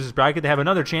goes to the losers bracket. They have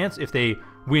another chance if they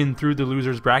win through the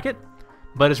losers bracket.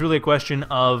 But it's really a question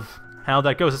of how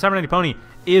that goes. So CyberneticPony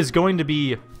is going to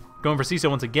be going for CESO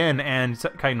once again, and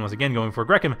Kytin once again going for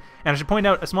Grekim. And I should point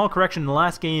out a small correction in the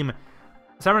last game.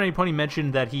 CyberneticPony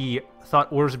mentioned that he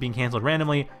thought orders were being canceled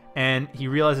randomly, and he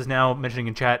realizes now, mentioning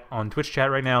in chat, on Twitch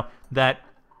chat right now, that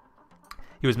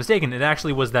he was mistaken. It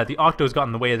actually was that the Octos got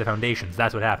in the way of the foundations.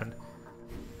 That's what happened.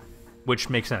 Which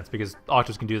makes sense, because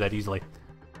Octos can do that easily.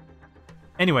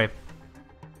 Anyway,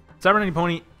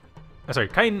 CyberneticPony... sorry,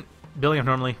 Kytin building up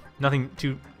normally. Nothing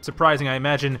too surprising, I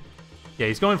imagine. Yeah,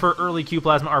 he's going for early Q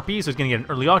Plasma RP, so he's going to get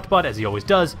an early Octobot, as he always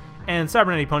does. And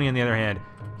CyberneticPony, on the other hand,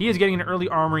 he is getting an early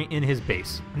armory in his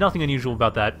base. Nothing unusual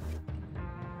about that.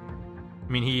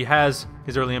 I mean, he has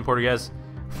his early importer. He has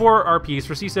 4 RPs.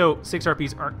 For CESO, 6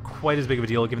 RPs aren't quite as big of a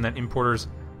deal, given that importers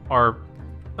are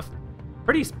a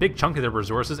pretty big chunk of their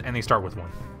resources, and they start with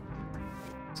 1.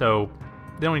 So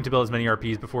they don't need to build as many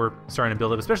RPs before starting to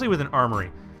build up, especially with an armory.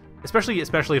 Especially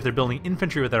if they're building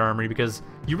infantry with that armory, because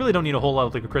you really don't need a whole lot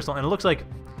of liquid crystal. And it looks like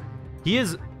he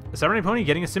is, CyberneticPony,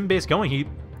 getting a sim base going.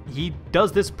 He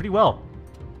does this pretty well.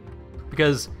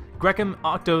 Because Grekim,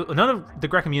 Octo, none of the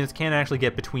Grekim units can actually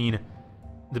get between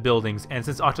the buildings, and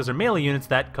since Octos are melee units,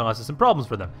 that causes some problems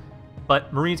for them.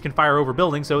 But Marines can fire over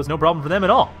buildings, so it's no problem for them at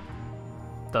all.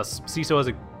 Thus, CESO has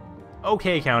a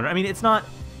okay counter. I mean, it's not...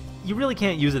 You really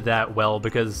can't use it that well,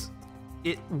 because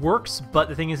it works, but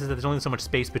the thing is that there's only so much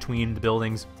space between the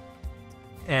buildings.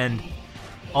 And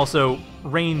also,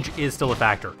 range is still a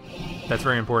factor. That's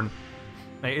very important.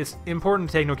 It's important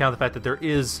to take into account the fact that there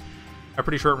is a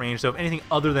pretty short range, so if anything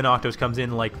other than Octos comes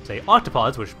in, like, say,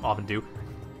 Octopods, which often do...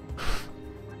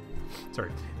 Sorry.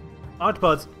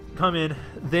 Octopods come in,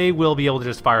 they will be able to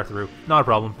just fire through. Not a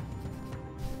problem.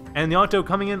 And the Octo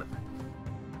coming in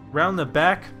round the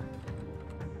back,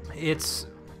 it's...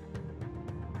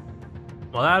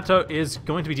 Well, that Octo is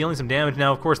going to be dealing some damage.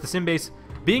 Now, of course, the sim base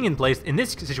being in place in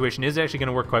this situation is actually going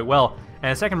to work quite well.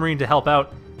 And a second Marine to help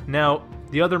out. Now,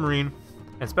 the other Marine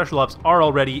and Special Ops are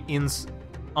already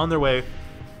on their way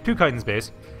to Kytin's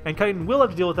base, and Kytin will have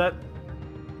to deal with that,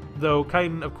 though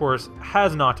Kytin, of course,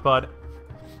 has an Octopod,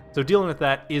 so dealing with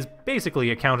that is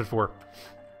basically accounted for.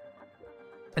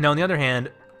 And now, on the other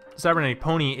hand,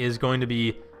 CyberneticPony is going to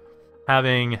be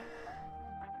having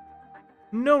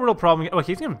no real problem. Okay,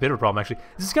 he's going to have a bit of a problem, actually.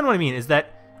 This is kind of what I mean, is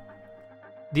that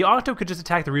the Octo could just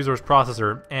attack the resource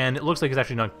processor, and it looks like it's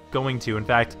actually not going to. In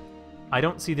fact, I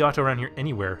don't see the Octo around here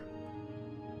anywhere.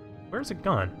 Where's it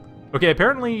gone? Okay,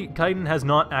 apparently Kytin has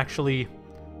not actually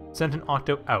sent an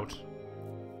Octo out.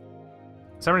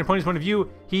 CyberneticPony's point of view,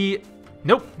 he...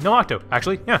 Nope, no Octo,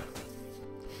 actually, yeah.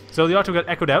 So the Octo got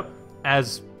echoed out,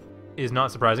 as is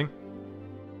not surprising.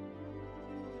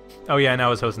 Oh yeah, and I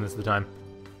was hosting this at the time.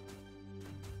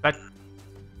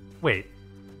 Wait.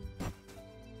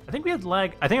 I think we had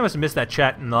lag. I think I must have missed that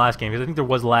chat in the last game, because I think there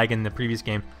was lag in the previous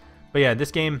game. But yeah, this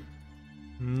game,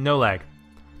 no lag.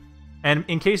 And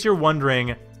in case you're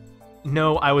wondering,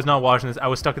 no, I was not watching this. I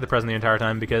was stuck at the present the entire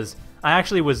time, because I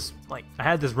actually was, like, I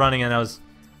had this running, and I was,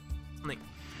 like,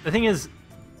 the thing is,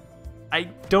 I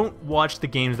don't watch the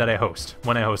games that I host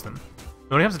when I host them.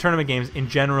 When it comes to tournament games, in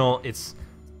general,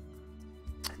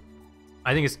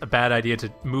 I think it's a bad idea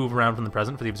to move around from the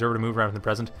present, for the observer to move around from the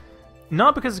present.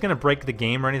 Not because it's going to break the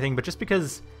game or anything, but just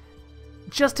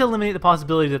to eliminate the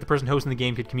possibility that the person hosting the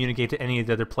game could communicate to any of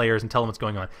the other players and tell them what's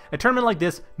going on. A tournament like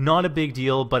this, not a big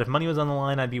deal, but if money was on the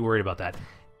line, I'd be worried about that.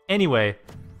 Anyway,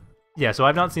 yeah, so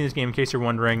I've not seen this game, in case you're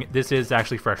wondering. This is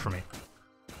actually fresh for me.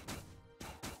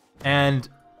 And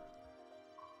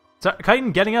so,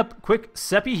 Kytin getting up quick.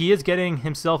 Seppi, he is getting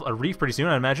himself a reef pretty soon,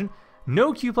 I imagine.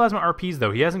 No Q Plasma RPs,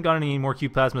 though. He hasn't gotten any more Q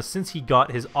Plasma since he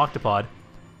got his Octopod.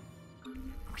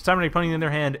 CyberneticPony, on the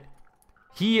other hand,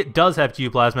 he does have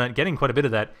Q Plasma, getting quite a bit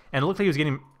of that, and it looks like he was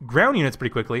getting ground units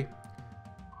pretty quickly.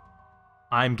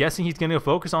 I'm guessing he's going to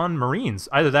focus on Marines.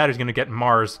 Either that or he's going to get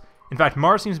Mars. In fact,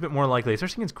 Mars seems a bit more likely,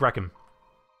 especially against Grekim.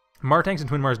 Martanks and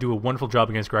Twin Mars do a wonderful job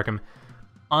against Grekim,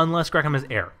 unless Grekim has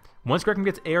air. Once Grekim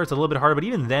gets air, it's a little bit harder, but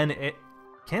even then, it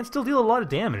can still deal a lot of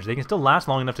damage. They can still last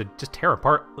long enough to just tear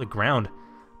apart the ground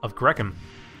of Grekim.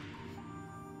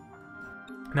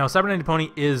 Now,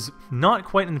 CyberneticPony is not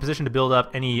quite in the position to build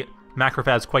up any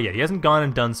macrofabs quite yet. He hasn't gone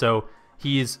and done so.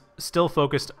 He's still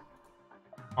focused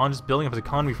on just building up his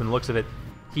economy from the looks of it.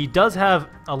 He does have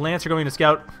a Lancer going to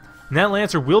scout, and that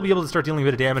Lancer will be able to start dealing a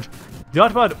bit of damage. The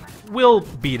Octopod will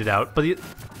beat it out, but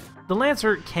the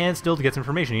Lancer can still get some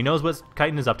information. He knows what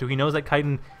Kytin is up to. He knows that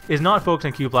Kytin is not focused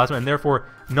on Q Plasma, and therefore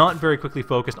not very quickly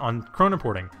focused on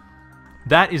chronoporting.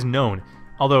 That is known,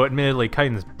 although admittedly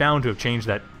Kytin is bound to have changed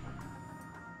that.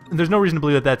 There's no reason to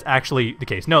believe that that's actually the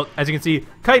case. No, as you can see,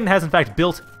 Kytin has in fact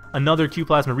built another Q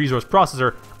Plasma resource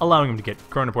processor, allowing him to get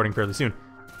chronoporting fairly soon.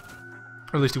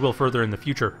 Or at least he will further in the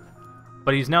future.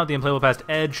 But he's now at the unplayable past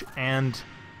edge, and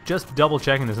just double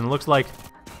checking this, and it looks like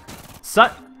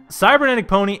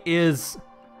CyberneticPony is,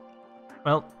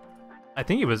 well, I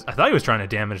thought he was trying to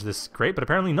damage this crate, but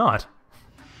apparently not.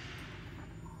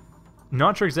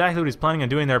 Not sure exactly what he's planning on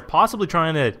doing there. Possibly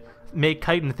trying to make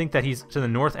Kytin think that he's to the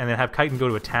north and then have Kytin go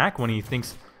to attack when he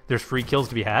thinks there's free kills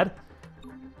to be had.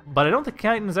 But I don't think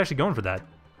Kytin is actually going for that.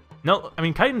 No, I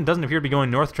mean, Kytin doesn't appear to be going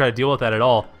north to try to deal with that at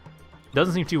all.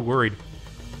 Doesn't seem too worried.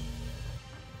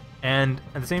 And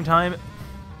at the same time,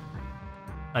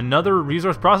 another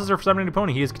resource processor for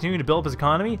CyberneticPony. He is continuing to build up his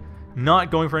economy,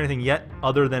 not going for anything yet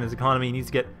other than his economy. He needs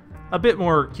to get a bit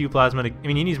more Q Plasma. I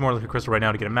mean, he needs more Liquid Crystal right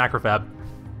now to get a Macrofab.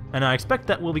 And I expect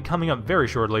that will be coming up very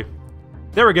shortly.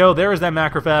 There we go. There is that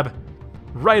Macrofab.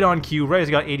 Right on cue. Right as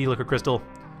he got 80 Liquid Crystal.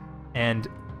 And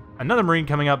another Marine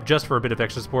coming up just for a bit of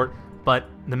extra support. But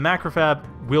the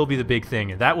Macrofab will be the big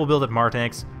thing. That will build up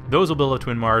Martanks. Those will build up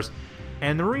Twin Mars.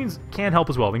 And the Marines can help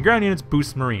as well. I mean, ground units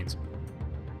boost Marines.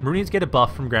 Marines get a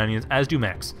buff from ground units, as do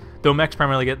mechs. Though mechs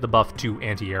primarily get the buff to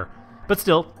anti-air. But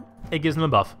still, it gives them a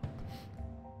buff.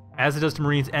 As it does to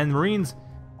Marines. And Marines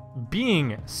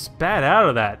being spat out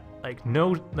of that.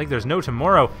 Like there's no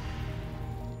tomorrow.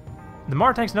 The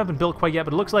Martanks have not been built quite yet,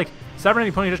 but it looks like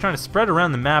CyberneticPony is just trying to spread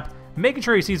around the map, making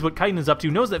sure he sees what Kytin is up to,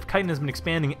 knows that if Kytin has been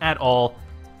expanding at all,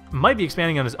 might be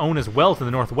expanding on his own as well to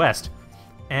the northwest.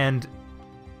 And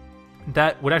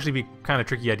that would actually be kind of a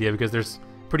tricky idea because there's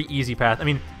a pretty easy path. I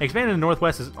mean, expanding to the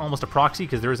northwest is almost a proxy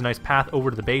because there is a nice path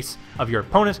over to the base of your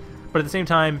opponent, but at the same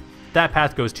time, that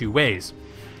path goes two ways.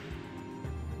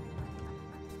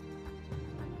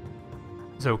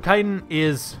 So Kytin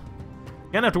is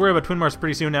gonna have to worry about Twin Mars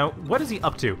pretty soon. Now, what is he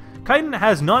up to? Kytin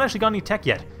has not actually got any tech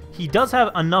yet. He does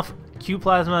have enough Q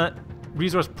Plasma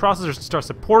resource processors to start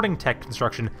supporting tech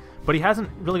construction, but he hasn't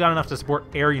really got enough to support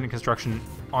air unit construction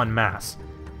en masse.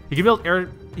 He can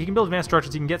build advanced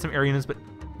structures, he can get some air units, but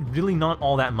really not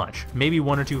all that much. Maybe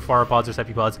one or two Pharopods or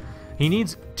Sepipods. He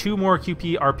needs 2 more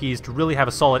QP RPs to really have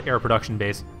a solid air production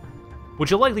base, which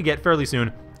he'll likely get fairly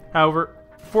soon. However,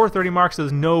 430 marks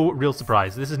is no real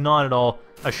surprise. This is not at all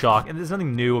a shock, and there's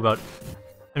nothing new about,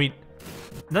 I mean,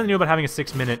 nothing new about having a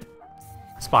 6-minute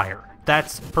Spire.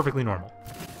 That's perfectly normal.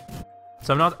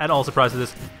 So I'm not at all surprised at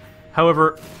this.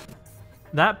 However,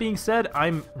 that being said,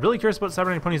 I'm really curious about what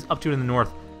CyberneticPony is up to in the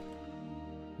north.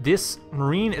 This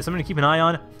Marine is something to keep an eye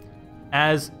on.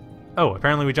 as... Oh,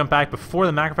 apparently we jumped back before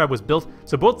the macrofab was built.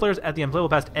 So both players at the unplayable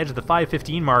past edge of the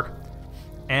 5:15 mark.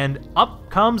 And up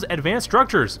comes advanced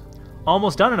structures.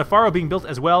 Almost done, and a Faro being built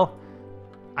as well.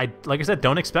 Like I said,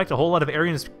 don't expect a whole lot of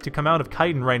areas to come out of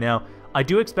Kytin right now. I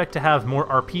do expect to have more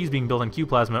RPs being built on Q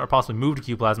Plasma, or possibly move to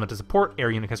Q Plasma to support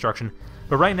air unit construction.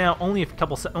 But right now, only a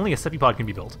Sepipod can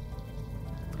be built.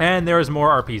 And there is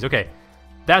more RPs. Okay,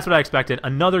 that's what I expected.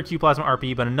 Another Q Plasma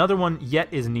RP, but another one yet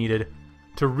is needed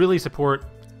to really support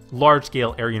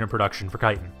large-scale air unit production for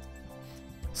Kytin.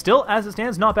 Still, as it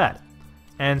stands, not bad.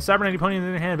 And CyberneticPony, on the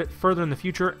other hand, a bit further in the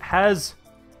future, has...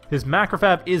 His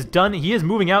macrofab is done. He is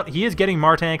moving out. He is getting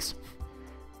Martanks.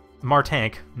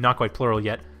 Martank, not quite plural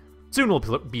yet. Soon will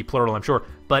be plural, I'm sure.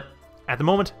 But at the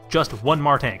moment, just one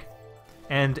Martank.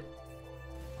 And...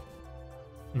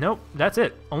 Nope, that's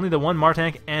it. Only the one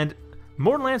Martank, and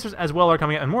more Lancers as well are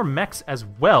coming out, and more mechs as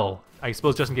well, I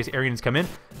suppose, just in case air units come in.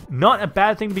 Not a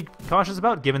bad thing to be cautious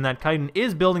about, given that Kytin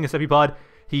is building a Sepipod.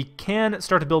 He can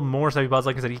start to build more Sepipods.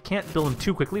 Like I said, he can't build them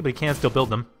too quickly, but he can still build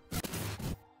them.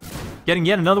 Getting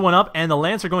yet another one up, and the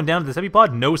Lancer going down to the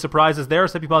Sepipod. No surprises there.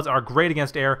 Sepipods are great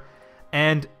against air.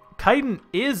 And Kytin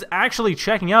is actually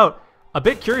checking out. A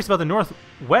bit curious about the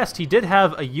northwest. He did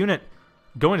have a unit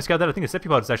going to scout that. I think the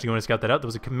Sepipod is actually going to scout that out. There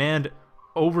was a command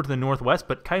over to the northwest,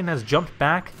 but Kytin has jumped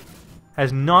back.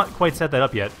 Has not quite set that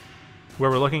up yet. Where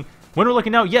we're looking. When we're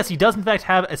looking now, yes, he does in fact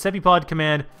have a Sepipod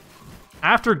command.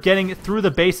 After getting through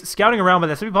the base, scouting around, but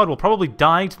that Sepipod will probably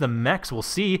die to the mechs. We'll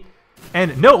see.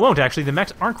 And no, it won't actually. The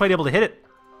mechs aren't quite able to hit it.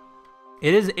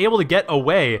 It is able to get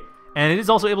away, and it is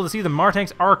also able to see the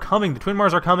Martanks are coming. The Twin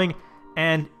Mars are coming,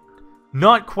 and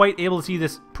not quite able to see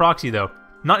this proxy, though.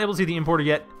 Not able to see the importer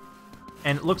yet,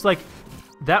 and it looks like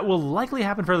that will likely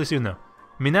happen fairly soon, though.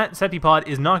 I mean, that Sepipod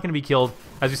is not going to be killed.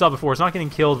 As we saw before, it's not getting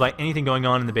killed by anything going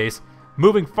on in the base.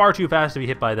 Moving far too fast to be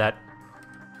hit by that.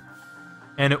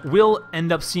 And it will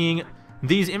end up seeing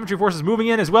these infantry forces moving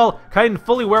in as well. Kytin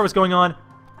fully aware what's going on.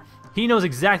 He knows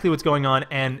exactly what's going on,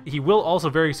 and he will also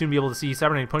very soon be able to see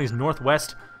CyberneticPony's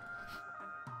northwest.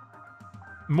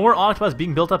 More Octopods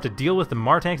being built up to deal with the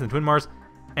Martanks and the Twin Mars.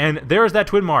 And there's that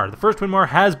Twin Mar. The first Twin Mar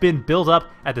has been built up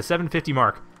at the 750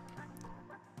 mark.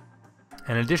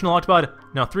 An additional Octopod.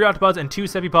 Now 3 Octopods and 2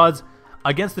 Sepipods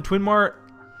against the Twin Mar.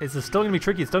 It's still going to be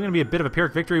tricky. It's still going to be a bit of a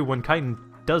Pyrrhic victory when Kytin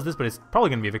does this, but it's probably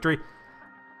going to be a victory.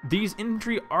 These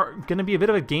infantry are going to be a bit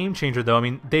of a game changer, though. I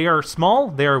mean, they are small,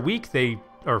 they are weak,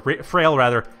 or frail,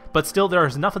 rather, but still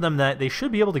there's enough of them that they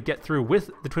should be able to get through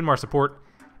with the Twin Mar support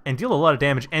and deal a lot of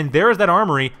damage. And there's that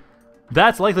armory.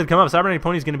 That's likely to come up.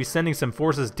 CyberneticPony is going to be sending some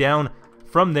forces down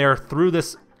from there through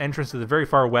this entrance to the very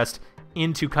far west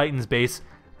into Kytin's base.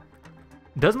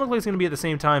 Doesn't look like it's going to be at the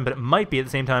same time, but it might be at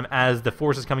the same time as the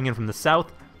forces coming in from the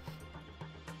south.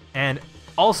 And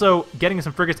also getting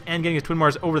some frigates and getting his Twin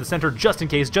Mars over the center just in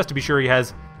case, just to be sure he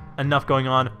has enough going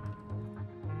on.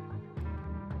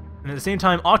 And at the same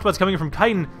time, Octopods coming in from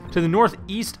Kytin to the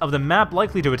northeast of the map,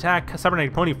 likely to attack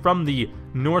CyberneticPony from the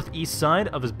northeast side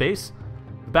of his base.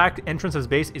 The back entrance of his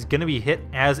base is going to be hit,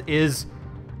 as is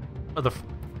the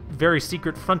very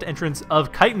secret front entrance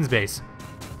of Kytin's base.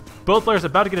 Both players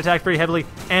about to get attacked very heavily,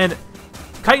 and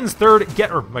Kytin's third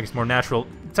or I guess more natural,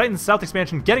 Kytin's south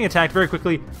expansion getting attacked very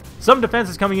quickly. Some defense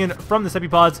is coming in from the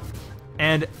Sepipods,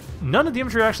 and none of the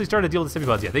infantry actually started to deal with the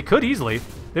Sepipods yet. They could easily,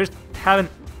 they just haven't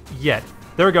yet.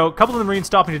 There we go, a couple of the Marines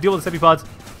stopping to deal with the Sepipods,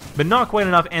 but not quite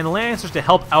enough, and the Lancers to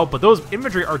help out, but those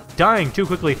infantry are dying too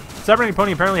quickly.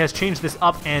 CyberneticPony apparently has changed this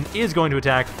up and is going to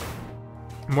attack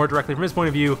more directly from his point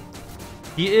of view.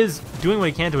 He is doing what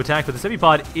he can to attack, but the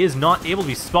Sepipod is not able to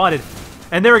be spotted.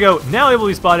 And there we go, now able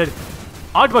to be spotted.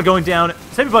 Octopod going down,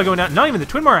 Sepipod going down. Not even the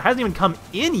Twin Mar hasn't even come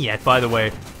in yet, by the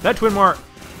way. That Twin Mar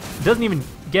doesn't even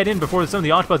get in before some of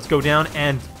the Octopods go down,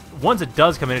 and once it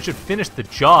does come in, it should finish the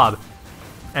job.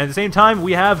 And at the same time,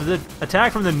 we have the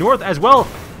attack from the north as well.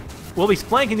 We'll be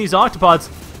flanking these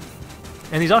Octopods,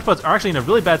 and these Octopods are actually in a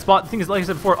really bad spot. The thing is, like I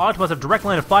said before, Octopods have direct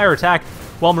line of fire attack,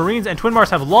 while Marines and Twin Mars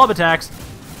have lob attacks.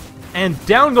 And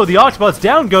down go the Octopods,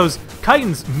 down goes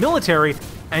Kytin's military,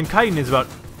 and Kytin is about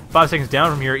 5 seconds down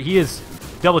from here. He is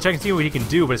double checking, see what he can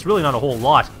do, but it's really not a whole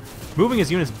lot. Moving his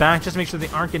units back just to make sure they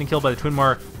aren't getting killed by the Twin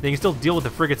Mar. They can still deal with the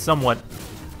frigates somewhat,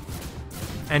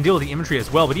 and deal with the infantry as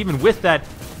well. But even with that,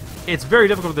 it's very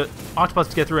difficult for the Octopods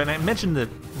to get through. And I mentioned the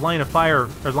line of fire,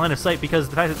 or line of sight, because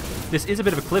the fact that this is a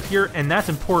bit of a cliff here, and that's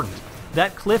important.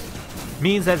 That cliff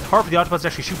means that it's hard for the Octopods to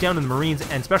actually shoot down on the Marines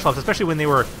and Special Ops, especially when they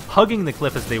were hugging the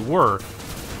cliff as they were.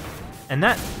 And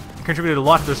that contributed a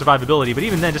lot to their survivability, but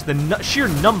even then, just the sheer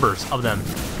numbers of them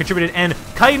contributed. And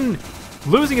Kytin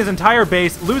losing his entire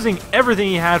base, losing everything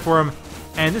he had for him,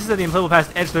 and this is at the Unplayable Pass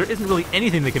edge, so there isn't really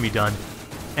anything that can be done.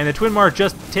 and the Twin Mar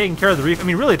just taking care of the reef. I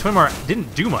mean, really, the Twin Mar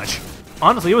didn't do much.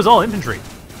 Honestly, it was all infantry.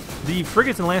 The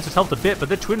frigates and lancers helped a bit, but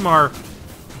the Twin Mar,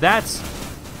 that's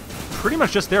pretty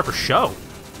much just there for show.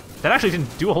 That actually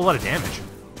didn't do a whole lot of damage,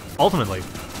 ultimately.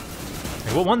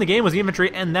 And what won the game was the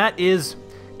infantry, and that is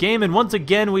game. And once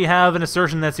again, we have an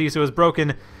assertion that CESO has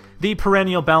broken the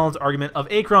perennial balance argument of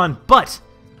Achron. But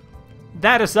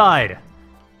that aside,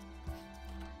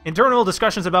 internal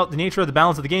discussions about the nature of the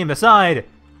balance of the game aside,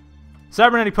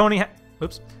 CyberneticPony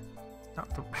oops.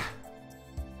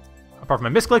 Apart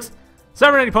from my misclicks,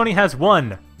 CyberneticPony has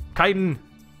won. Kytin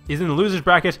is in the loser's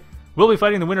bracket. We'll be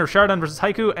fighting the winner of Shardon versus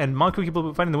Haiku, and Monkuki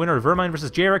will be fighting the winner of Vermine versus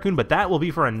J. Raccoon, but that will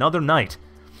be for another night.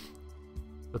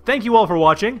 So thank you all for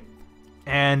watching,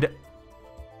 and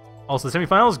also the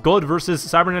semifinals, Gold versus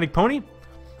CyberneticPony.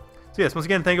 So yes, once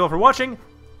again, thank you all for watching.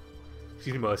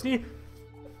 Excuse me, my sneeze.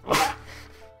 I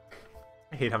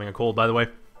hate having a cold, by the way.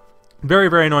 Very,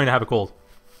 very annoying to have a cold.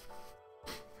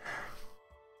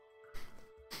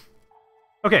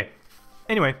 Okay,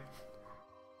 anyway.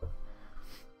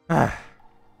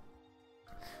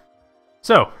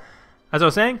 So, as I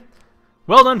was saying,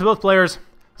 well done to both players.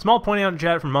 Small pointing out in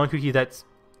chat from Monkuki that's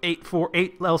 8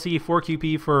 LC, 4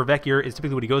 QP for Vecgir is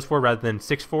typically what he goes for rather than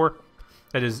 6-4.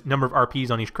 That is number of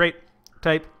RPs on each crate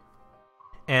type.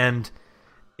 And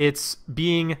it's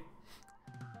being,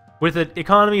 with the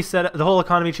economy set, the whole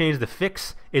economy change, the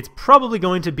fix, it's probably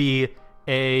going to be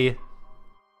a,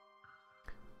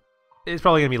 it's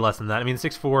probably going to be less than that. I mean,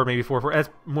 6-4, maybe 4-4, that's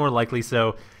more likely.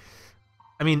 So,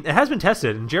 I mean, it has been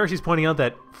tested, and Jeraxy's pointing out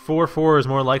that 4-4 is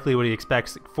more likely what he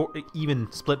expects,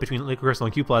 even split between Liquid Crystal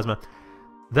and Q-Plasma.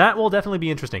 That will definitely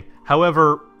be interesting.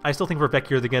 However, I still think for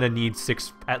Vecgir, they're going to need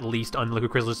 6 at least on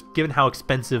Liquid Crystal, just given how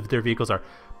expensive their vehicles are.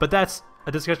 But that's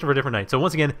a discussion for a different night. So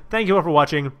once again, thank you all for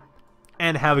watching,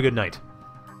 and have a good night.